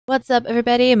What's up,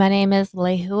 everybody? My name is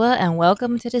Lehua, and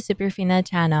welcome to the Superfina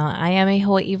Channel. I am a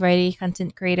Hawaii variety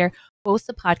content creator, host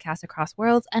of podcasts across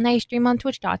worlds, and I stream on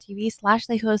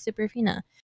twitch.tv/LehuaSuperfina.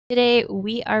 Today,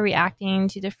 we are reacting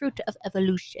to the fruit of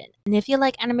evolution. And if you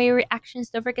like anime reactions,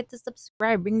 don't forget to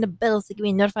subscribe, ring the bell so you can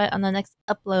be notified on the next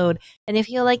upload. And if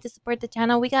you'd like to support the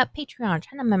channel, we got Patreon,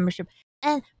 channel membership,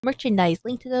 and merchandise.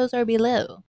 Link to those are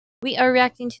below. We are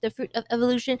reacting to the fruit of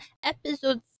evolution,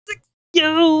 episode 6.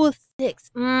 Yo,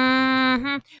 6.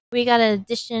 We got an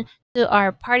addition to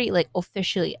our party, like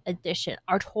officially addition.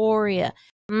 Artoria.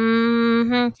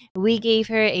 We gave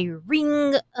her a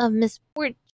ring of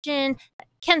misfortune.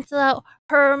 Cancel out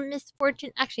her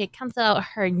misfortune. Actually, cancel out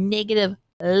her negative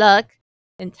luck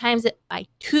and times it by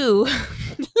 2.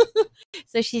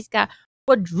 So she's got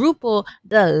quadruple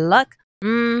the luck.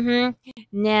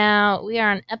 Now we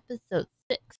are on episode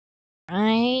 6,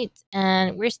 right?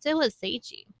 And we're still with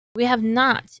Seiichi. We have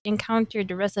not encountered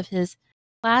the rest of his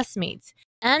classmates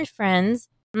and friends.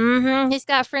 He's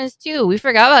got friends too. We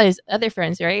forgot about his other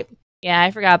friends, right? Yeah,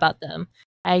 I forgot about them.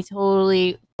 I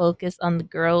totally focused on the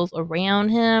girls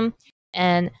around him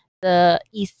and the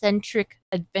eccentric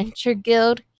adventure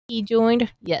guild he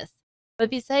joined. Yes. But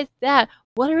besides that,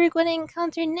 what are we going to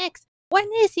encounter next? When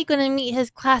is he going to meet his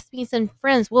classmates and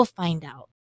friends? We'll find out.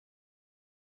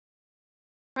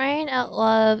 Crying out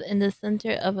love in the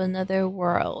center of another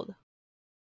world.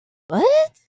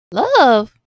 What?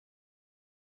 Love?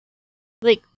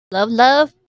 Like,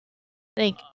 love?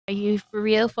 Like, are you for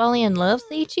real falling in love,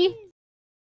 Seiichi?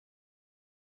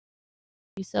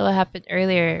 You saw what happened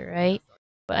earlier, right?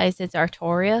 But I said it's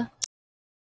Artoria.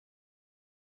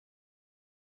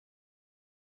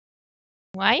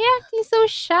 Why are you acting so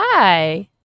shy?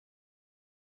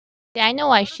 Yeah, I know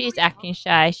why she's acting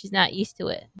shy. She's not used to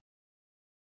it.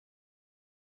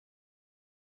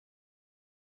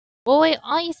 Boy,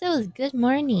 all you said was good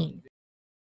morning.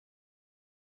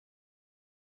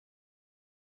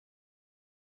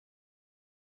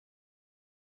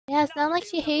 Yeah, it's not like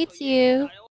she hates you.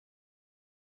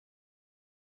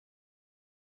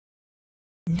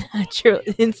 Natural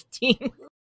instinct.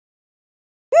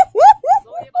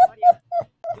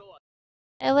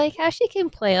 I like how she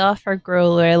can play off her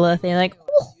Growlilla thing, like.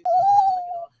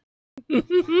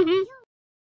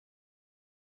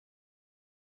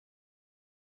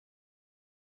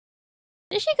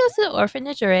 Did she go to the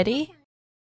orphanage already?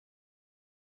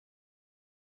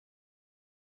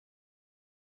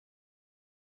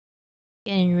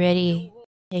 Getting ready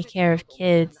to take care of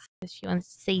kids. She wants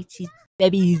to say she's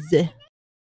babies.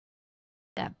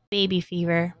 Got baby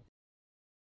fever.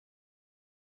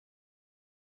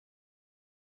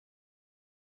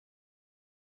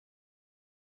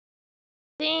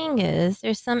 Thing is,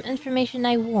 there's some information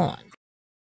I want.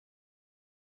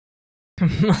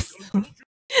 Muscle.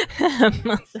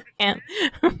 Muscle camp.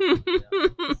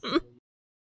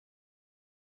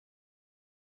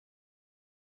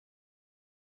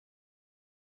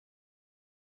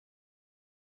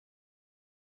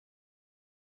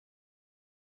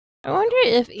 I wonder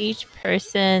if each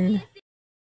person.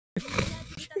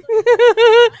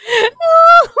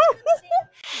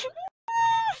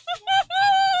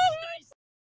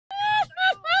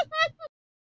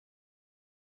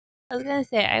 I was gonna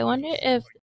say, I wonder if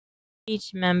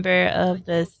each member of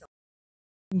this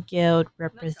guild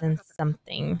represents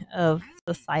something of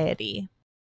society.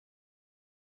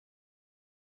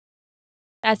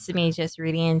 That's me just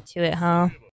reading into it, huh?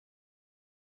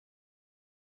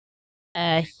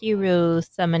 Hero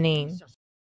summoning.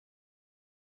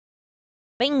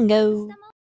 Bingo!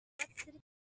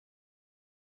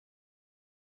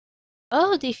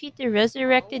 Oh, defeat the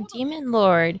resurrected demon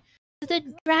lord.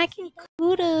 The dragon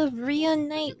could have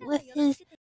reunite with his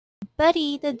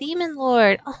buddy, the demon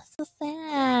lord. Oh, so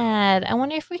sad. I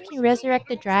wonder if we can resurrect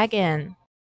the dragon.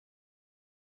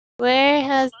 Where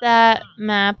has that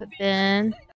map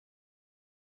been?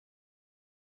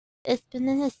 It's been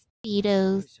in his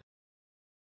speedos,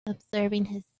 observing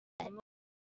his set.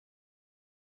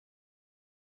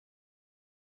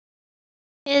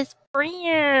 His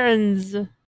friends.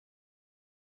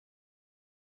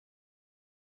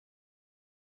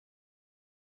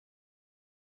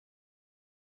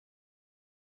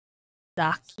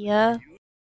 Zakia.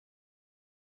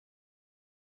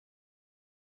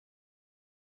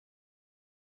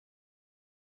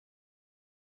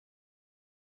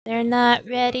 They're not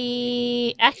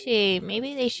ready. Actually,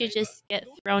 maybe they should just get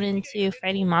thrown into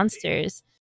fighting monsters.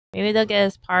 Maybe they'll get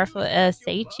as powerful as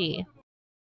Seiichi.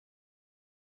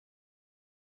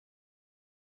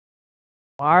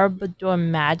 Barbador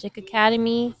Magic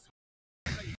Academy?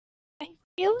 I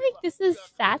feel like this is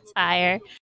satire.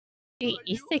 The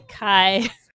isekai.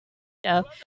 show.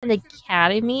 An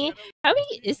academy? How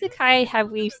many isekai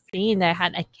have we seen that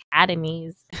had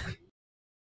academies?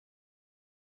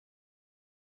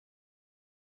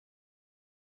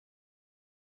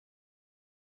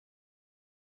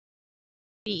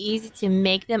 Be easy to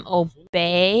make them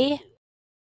obey?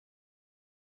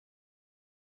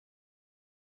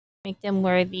 Make them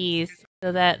wear these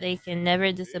so that they can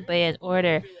never disobey an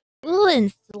order. Ooh,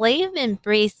 enslavement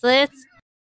bracelets?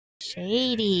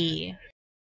 Shady.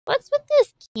 What's with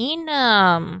this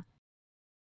kingdom?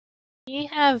 You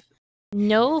have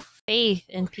no faith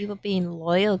in people being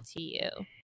loyal to you.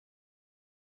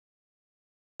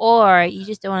 Or you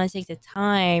just don't want to take the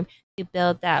time to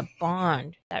build that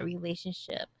bond, that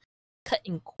relationship.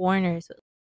 Cutting corners with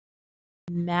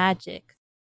magic,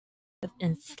 with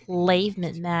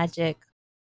enslavement magic.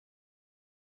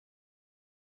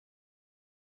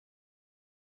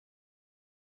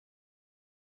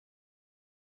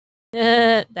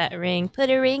 That ring. Put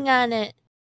a ring on it.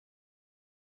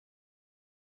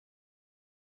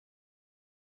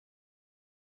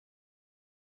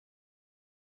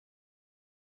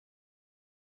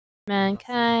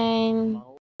 Mankind,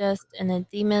 just and a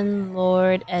demon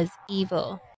lord as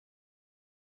evil.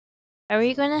 Are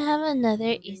we going to have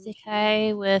another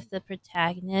isekai with the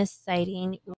protagonist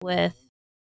siding with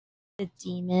the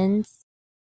demons?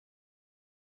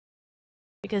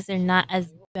 Because they're not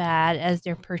as bad as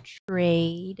they're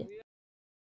portrayed.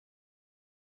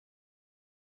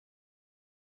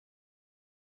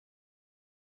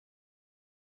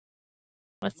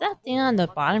 What's that thing on the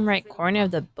bottom right corner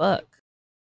of the book?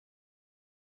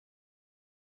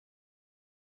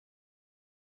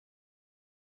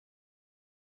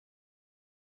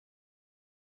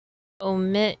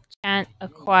 Omit chant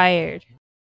acquired.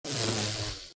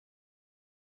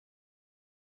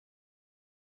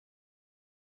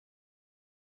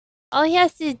 All he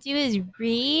has to do is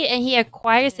read and he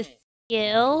acquires a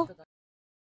skill?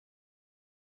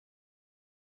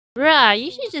 Bruh,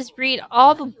 you should just read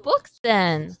all the books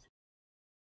then.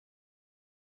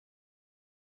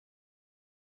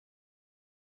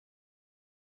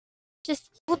 Just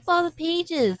flip all the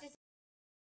pages.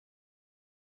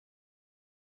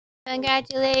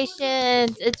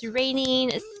 Congratulations! It's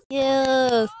raining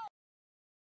skills!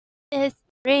 It's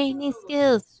raining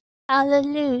skills!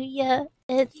 Hallelujah!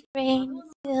 It's raining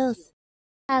skills!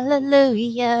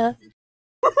 Hallelujah!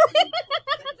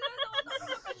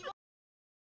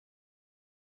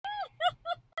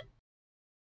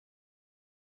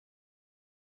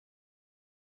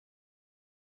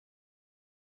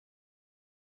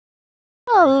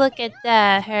 Oh, look at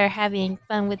that! Her having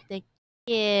fun with the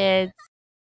kids.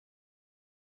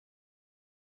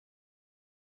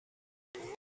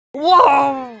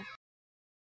 Whoa!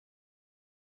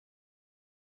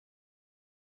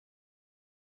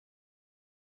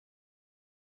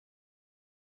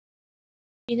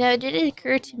 You know, it did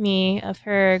occur to me of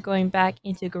her going back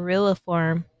into gorilla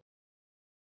form.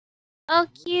 Oh,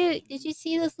 cute! Did you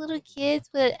see those little kids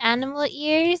with animal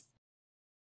ears?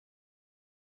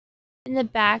 In the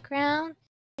background,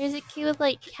 there's a kid with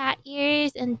like cat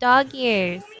ears and dog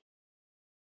ears.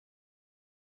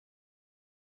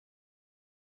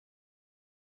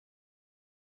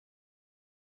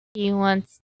 He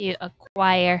wants to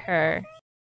acquire her.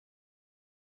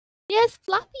 She has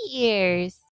floppy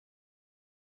ears.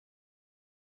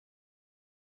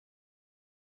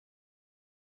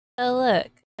 Oh,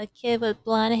 look, a kid with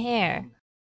blonde hair.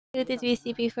 Who did we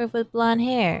see before with blonde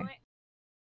hair?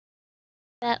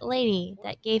 That lady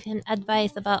that gave him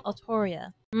advice about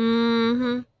Artoria.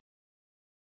 Mm-hmm.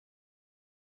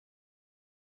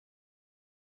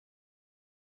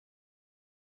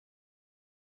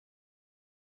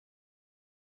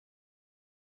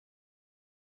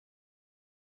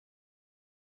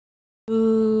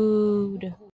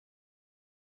 Food.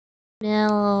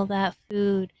 Smell that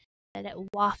food. Let it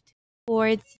waft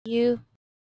towards you.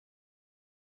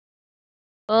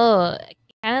 Oh, it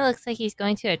kind of looks like he's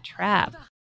going to a trap.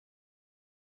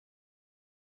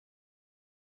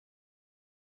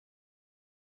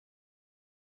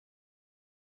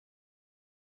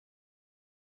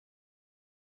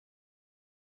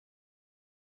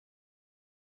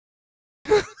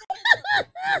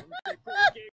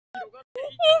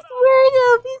 He's worried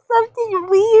it'll be something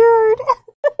weird.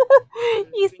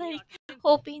 He's like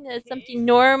hoping that it's something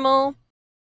normal.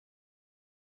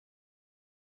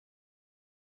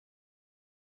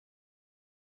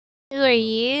 Who are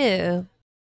you?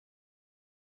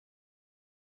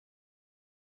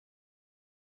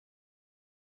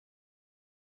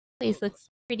 Place looks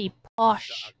pretty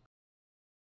posh.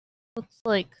 Looks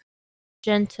like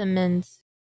gentleman's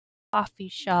coffee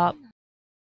shop.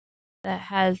 that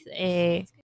has a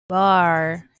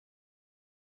bar.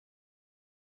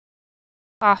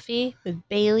 Coffee with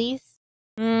Bailey's.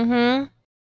 Mm-hmm.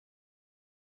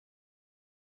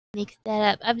 Mix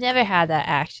that up. I've never had that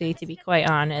actually, to be quite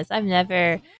honest. I've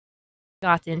never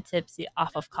gotten tipsy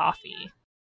off of coffee.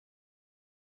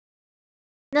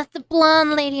 That's the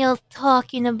blonde lady I was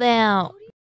talking about.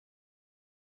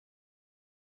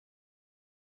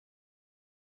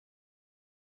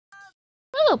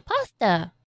 Oh,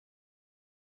 pasta.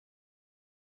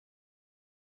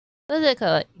 What is it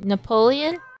called?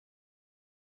 Napoleon?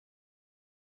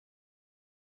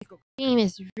 The cream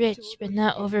is rich but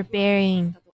not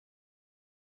overbearing.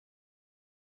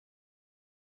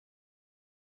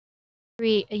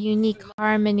 Create a unique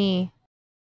harmony.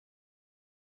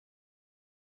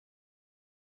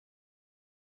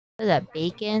 What is that,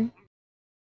 bacon?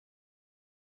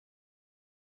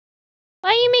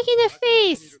 Why are you making a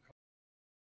face?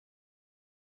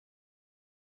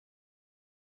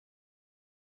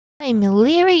 I'm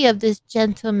leery of this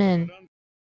gentleman.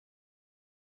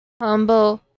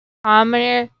 Humble,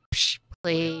 commoner. Psh,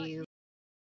 please.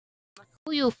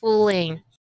 Who you fooling?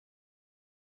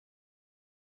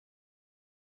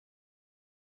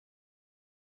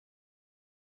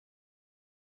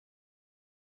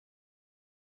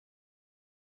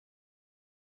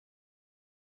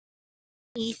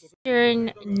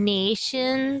 Eastern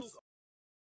nations?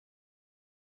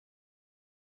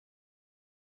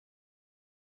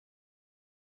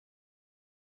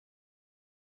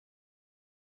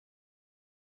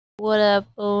 What up,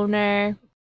 owner?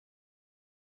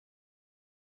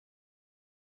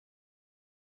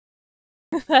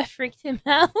 That freaked him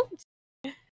out.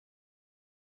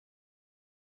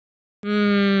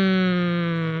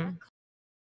 Hmm.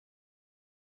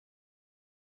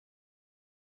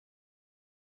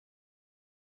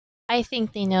 I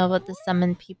think they know about the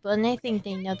summon people, and I think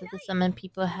they know that the summon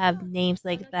people have names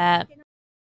like that.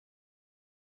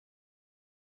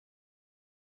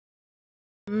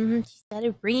 She got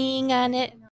a ring on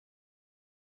it.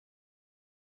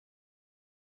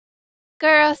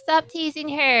 Girl, stop teasing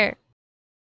her.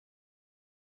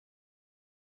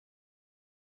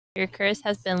 Your curse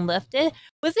has been lifted.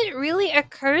 Was it really a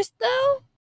curse, though?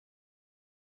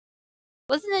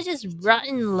 Wasn't it just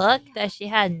rotten luck that she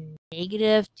had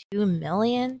negative 2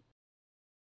 million?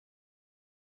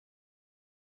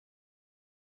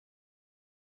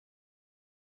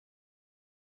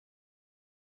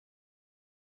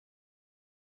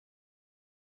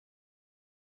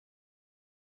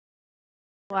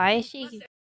 Why is she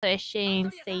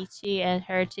pushing Seiichi and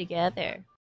her together?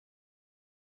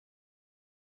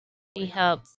 She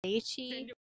helped Seiichi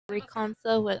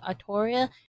reconcile with Artoria.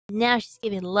 Now she's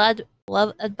giving love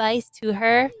advice to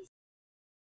her.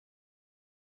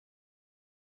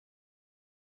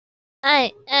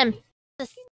 I am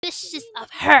suspicious of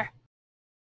her.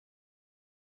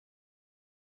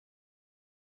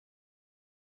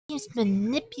 Seems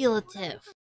manipulative.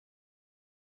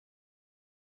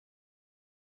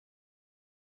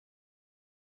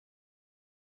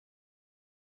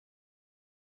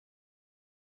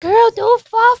 Girl, don't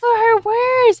fall for her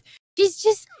words. She's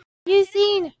just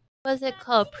using, what's it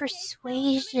called?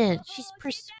 Persuasion. She's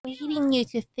persuading you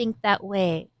to think that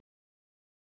way.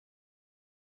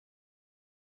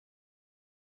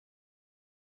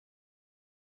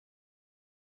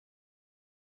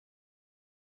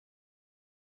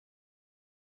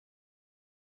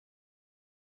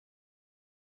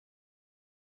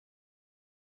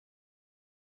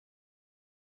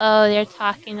 Oh, they're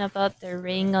talking about the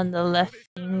ring on the left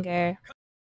finger.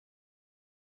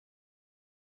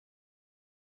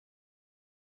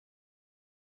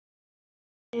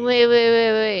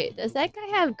 Wait. Does that guy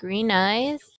have green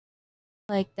eyes?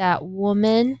 Like that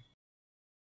woman?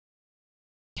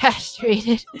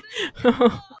 Castrated.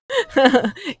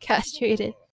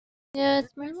 Castrated. Yeah,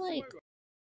 it's more like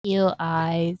eel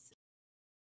eyes.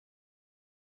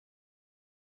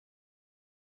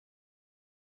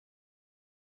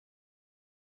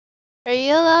 Are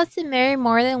you allowed to marry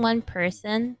more than one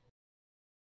person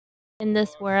in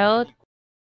this world?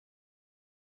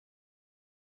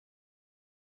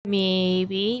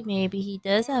 Maybe he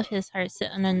does have his heart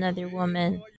set on another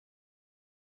woman.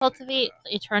 Cultivate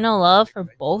eternal love for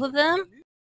both of them?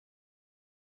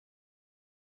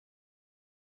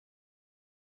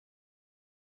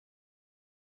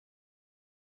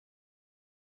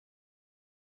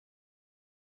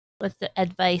 What's the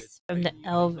advice from the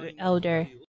elder?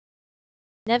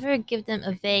 Never give them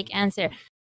a vague answer.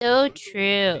 So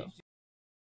true.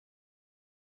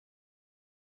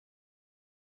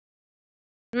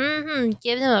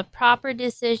 Give them a proper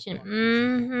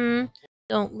decision.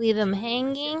 Don't leave them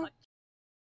hanging.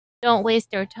 Don't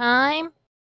waste our time.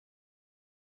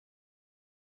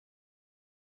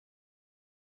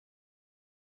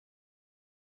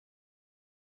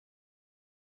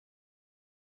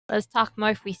 Let's talk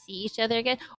more if we see each other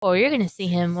again. Oh, you're gonna see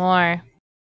him more.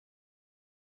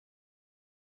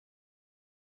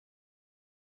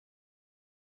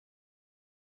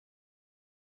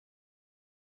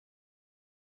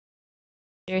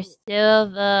 You're still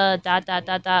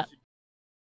the ...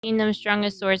 Kingdom's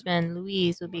strongest swordsman,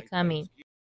 Louise, will be coming.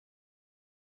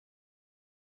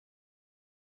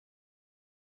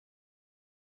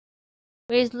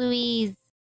 Where's Louise?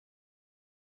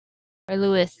 Or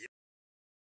Louis?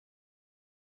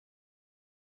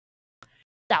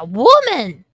 That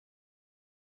woman!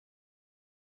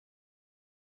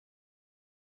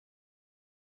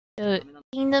 The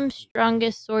kingdom's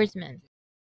strongest swordsman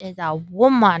is a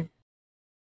woman.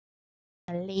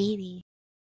 A lady.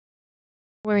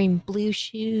 Wearing blue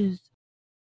shoes.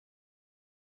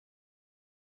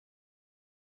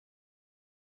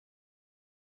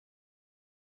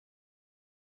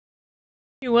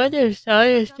 You wonder if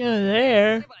Sonya's still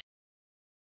there.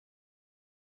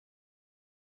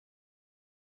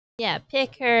 Yeah,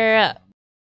 pick her up.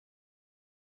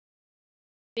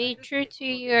 Be true to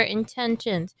your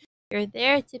intentions. You're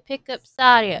there to pick up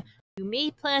Sadia. You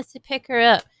made plans to pick her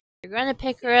up. You're gonna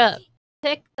pick her up.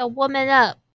 Pick the woman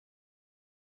up.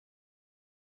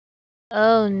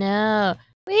 Oh no.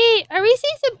 Wait, are we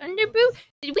seeing some underboob?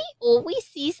 Did we always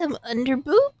see some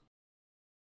underboob?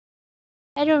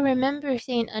 I don't remember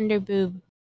seeing underboob.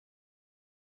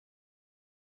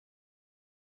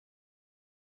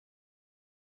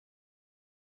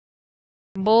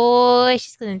 Boy,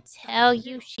 she's gonna tell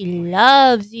you she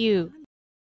loves you.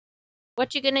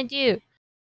 What you gonna do?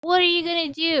 What are you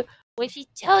gonna do when she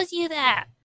tells you that?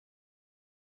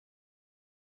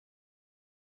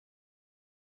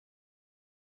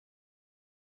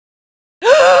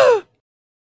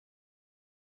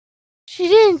 She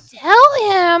didn't tell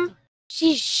him.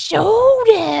 She showed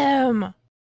him.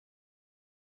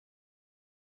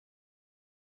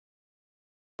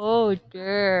 Oh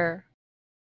dear.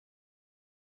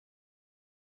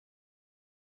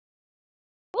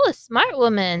 Oh, a smart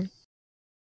woman.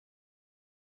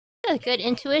 A good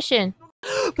intuition.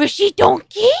 But she don't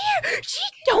care. She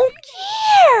don't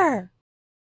care.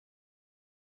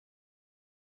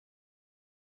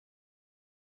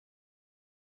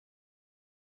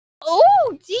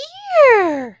 Oh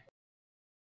dear.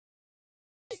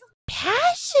 She's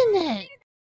passionate.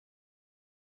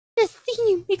 This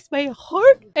scene makes my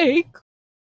heart ache.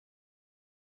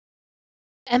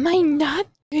 Am I not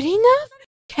good enough?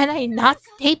 Can I not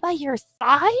stay by your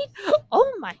side?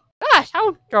 Oh my gosh,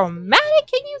 how dramatic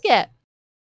can you get?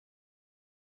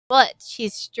 But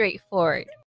she's straightforward.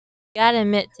 Gotta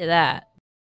admit to that.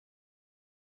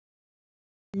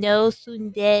 No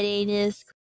tsundere-ness.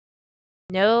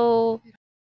 No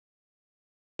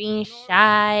being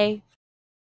shy.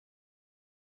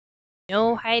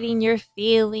 No hiding your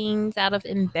feelings out of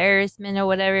embarrassment or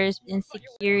whatever,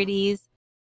 insecurities.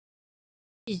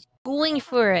 She's going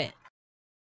for it.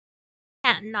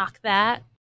 Can't knock that.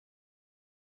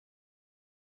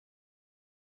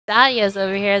 Dahlia's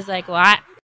over here is like, what?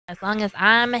 As long as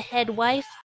I'm a head wife,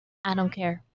 I don't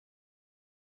care.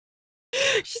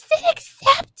 She said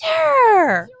accept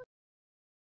her!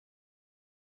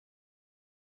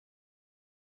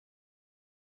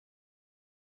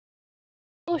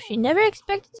 Oh, she never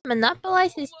expected to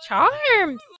monopolize his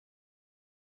charms.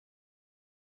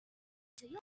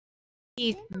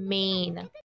 He's mean.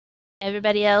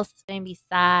 Everybody else is going to be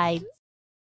sides.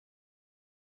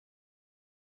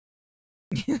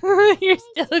 You're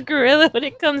still a gorilla when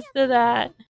it comes to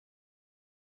that.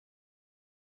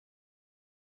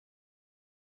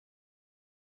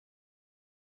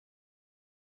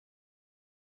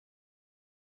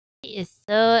 He is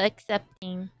so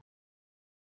accepting.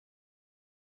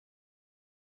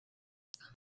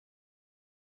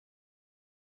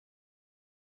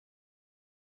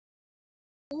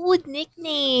 Ooh,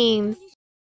 nicknames.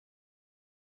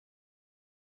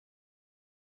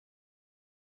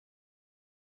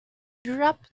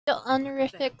 Drop the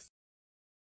honorifics.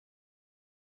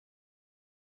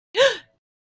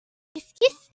 Kiss,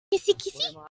 kiss. Kissy,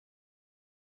 kissy.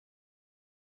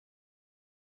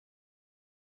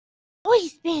 Oh,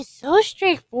 he's being so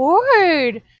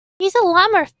straightforward. He's a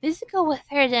lot more physical with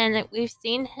her than we've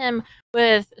seen him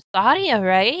with Sadia,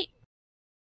 right?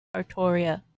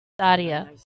 Artoria. Sadia.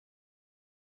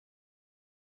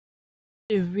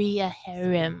 The Rhea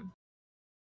harem.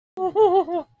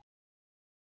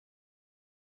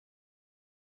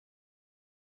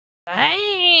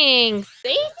 Dang!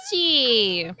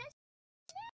 Seiichi!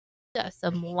 Got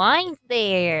some lines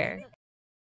there.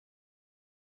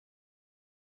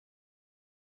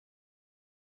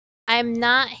 I'm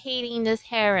not hating this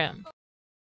harem.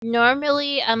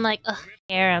 Normally, I'm like, ugh,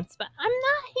 harems, but I'm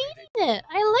not hating it.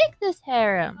 I like this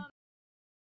harem.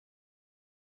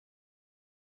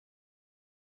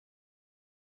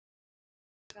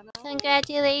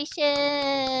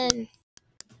 Congratulations!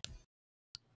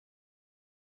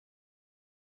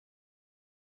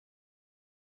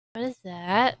 What is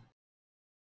that?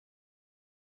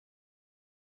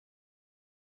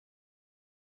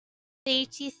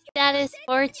 Seiichi status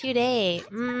for today.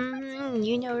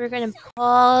 You know we're gonna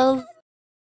pause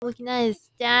looking at his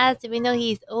stats, even though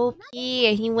he's OP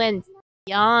and he went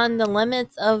beyond the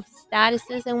limits of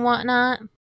statuses and whatnot.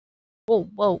 Whoa,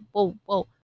 whoa, whoa, whoa.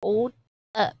 Hold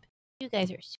up. You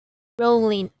guys are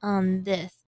scrolling on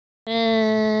this.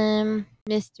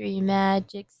 Mystery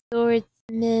Magic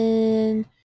Swordsman.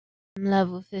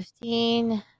 Level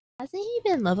 15. Hasn't he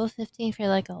been level 15 for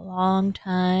like a long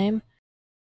time?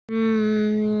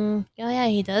 Oh yeah,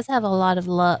 he does have a lot of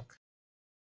luck.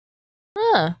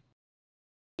 Huh.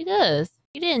 He does.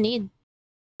 He didn't need,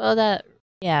 well, that,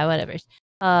 yeah, whatever.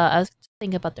 I was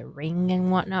thinking about the ring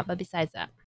and whatnot, but besides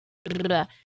that.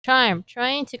 Charm.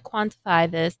 Trying to quantify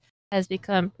this has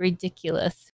become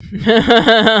ridiculous.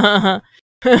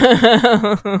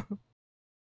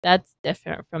 That's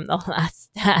different from the last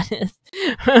status.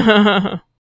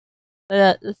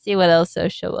 Let's see what else they'll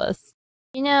show us.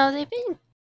 You know, they've been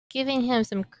giving him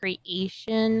some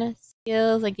creation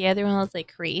skills. Like the other one was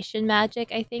like creation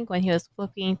magic, I think, when he was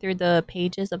flipping through the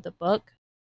pages of the book.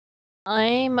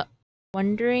 I'm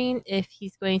wondering if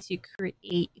he's going to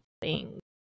create things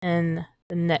in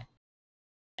the next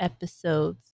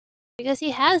episodes. Because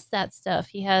he has that stuff.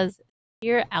 He has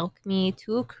pure alchemy,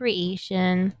 tool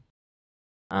creation.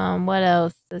 What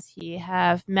else does he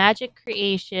have? Magic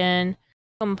creation,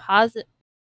 composite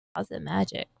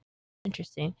magic.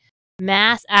 Interesting.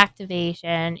 Mass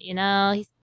activation. You know, he's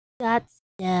got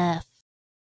stuff.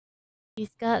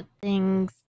 He's got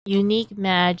things. Unique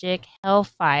magic,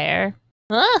 hellfire.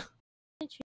 Huh?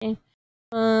 Interesting.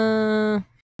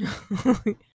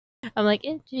 I'm like,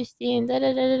 interesting. Da,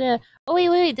 da, da, da, da. Oh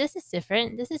wait. This is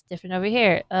different. This is different over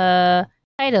here.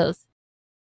 Titles.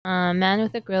 Man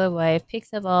with a gorilla wife,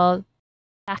 picks of all,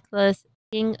 tactless,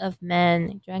 king of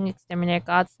men, dragon exterminator,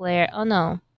 god slayer. Oh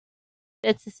no,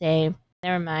 it's the same.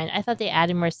 Never mind. I thought they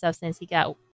added more stuff since he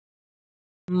got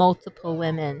multiple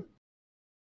women.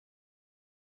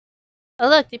 Oh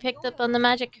look, they picked up on the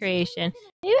magic creation.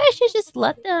 Maybe I should just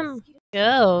let them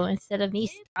go instead of me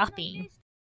stopping.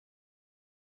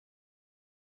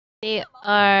 They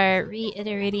are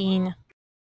reiterating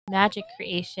magic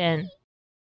creation.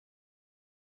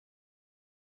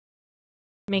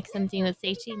 Make something with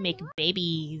Seiichi, make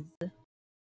babies.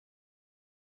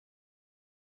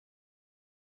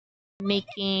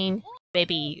 Making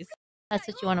babies. That's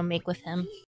what you want to make with him.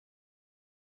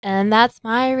 And that's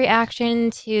my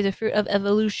reaction to The Fruit of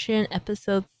Evolution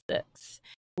episode 6.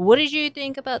 What did you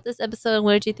think about this episode?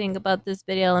 What did you think about this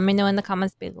video? Let me know in the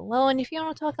comments below. And if you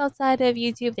want to talk outside of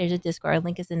YouTube, there's a Discord.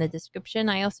 Link is in the description.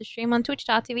 I also stream on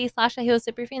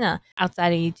twitch.tv/Superfina.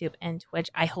 Outside of YouTube and Twitch,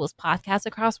 I host podcasts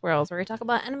across worlds where we talk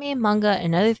about anime, manga,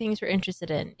 and other things we're interested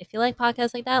in. If you like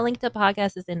podcasts like that, link to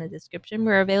podcast is in the description.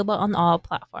 We're available on all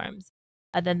platforms.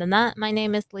 Other than that, my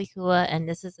name is Lehua, and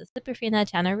this is the Superfina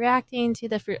Channel reacting to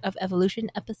The Fruit of Evolution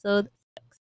episode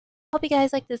 6. Hope you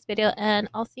guys like this video, and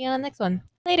I'll see you on the next one.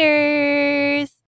 Laters!